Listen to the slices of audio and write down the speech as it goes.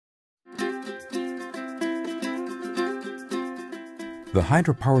The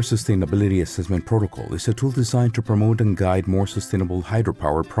Hydropower Sustainability Assessment Protocol is a tool designed to promote and guide more sustainable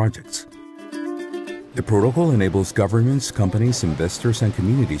hydropower projects. The protocol enables governments, companies, investors, and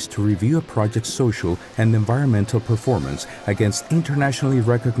communities to review a project's social and environmental performance against internationally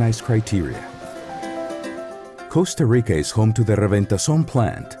recognized criteria. Costa Rica is home to the Reventazon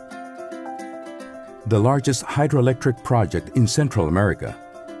plant, the largest hydroelectric project in Central America.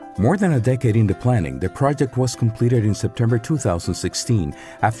 More than a decade into planning, the project was completed in September 2016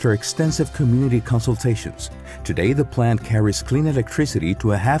 after extensive community consultations. Today, the plant carries clean electricity to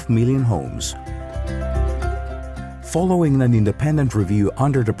 500,000 homes. Following an independent review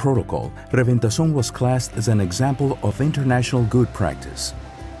under the protocol, Reventazon was classed as an example of international good practice.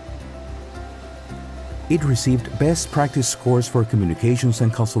 It received best practice scores for communications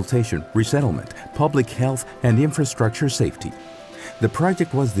and consultation, resettlement, public health, and infrastructure safety. The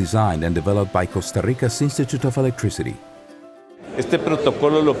project was designed and developed by Costa Rica's Institute of Electricity. Este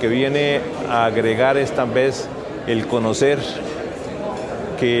protocolo lo que viene a agregar es tal vez el conocer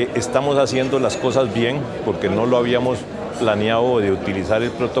que estamos haciendo las cosas bien, porque no lo habíamos planeado de utilizar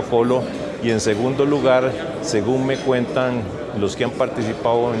el protocolo, y en segundo lugar, según me cuentan los que han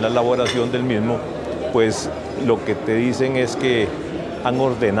participado en la elaboración del mismo, pues lo que te dicen es que han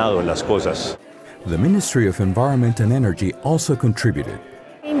ordenado las cosas. The Ministry of Environment and Energy also contributed.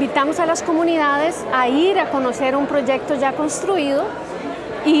 Invitamos a las comunidades a ir a conocer un proyecto ya construido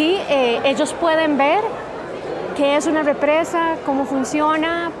y ellos pueden ver qué es una represa, cómo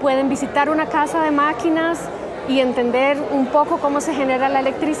funciona, pueden visitar una casa de máquinas y entender un poco cómo se genera la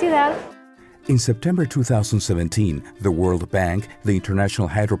electricidad. In September 2017, the World Bank, the International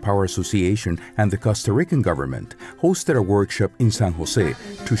Hydropower Association, and the Costa Rican government hosted a workshop in San Jose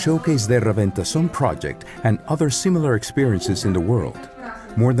to showcase the Reventazon project and other similar experiences in the world.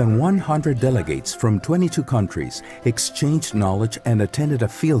 More than 100 delegates from 22 countries exchanged knowledge and attended a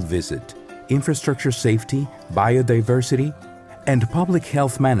field visit. Infrastructure safety, biodiversity, and public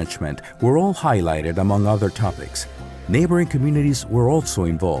health management were all highlighted among other topics. Neighboring communities were also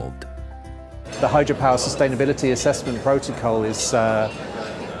involved. The Hydropower Sustainability Assessment Protocol is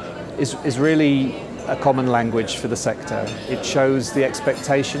really a common language for the sector. It shows the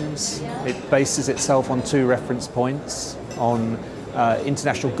expectations. It bases itself on 2 reference points, on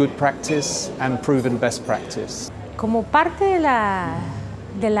international good practice and proven best practice. Como parte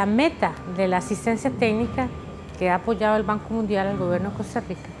de la meta de la asistencia técnica que ha apoyado el Banco Mundial al Gobierno de Costa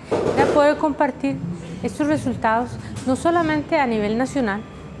Rica, era poder compartir estos resultados no solamente a nivel nacional,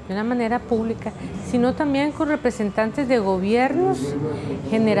 de una manera pública, sino también con representantes de gobiernos,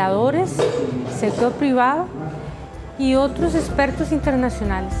 generadores, sector privado y otros expertos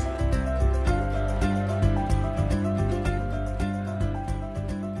internacionales.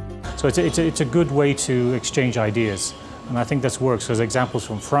 So it's a good way to exchange ideas, and I think this works. There's examples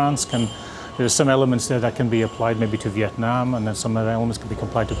from France, there's some elements there that can be applied maybe to Vietnam, and then some other elements can be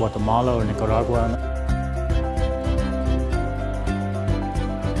applied to Guatemala or Nicaragua.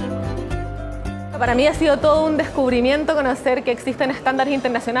 Para mí ha sido todo un descubrimiento conocer que existen estándares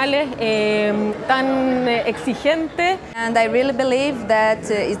internacionales tan exigentes. And I really believe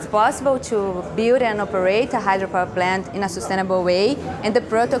that it's possible to build and operate a hydropower plant in a sustainable way, and the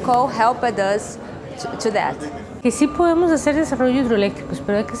protocol helped us to that. Que sí podemos hacer desarrollo hidroeléctricos,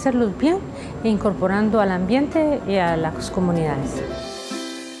 pero hay que hacerlos bien e incorporando al ambiente y a las comunidades.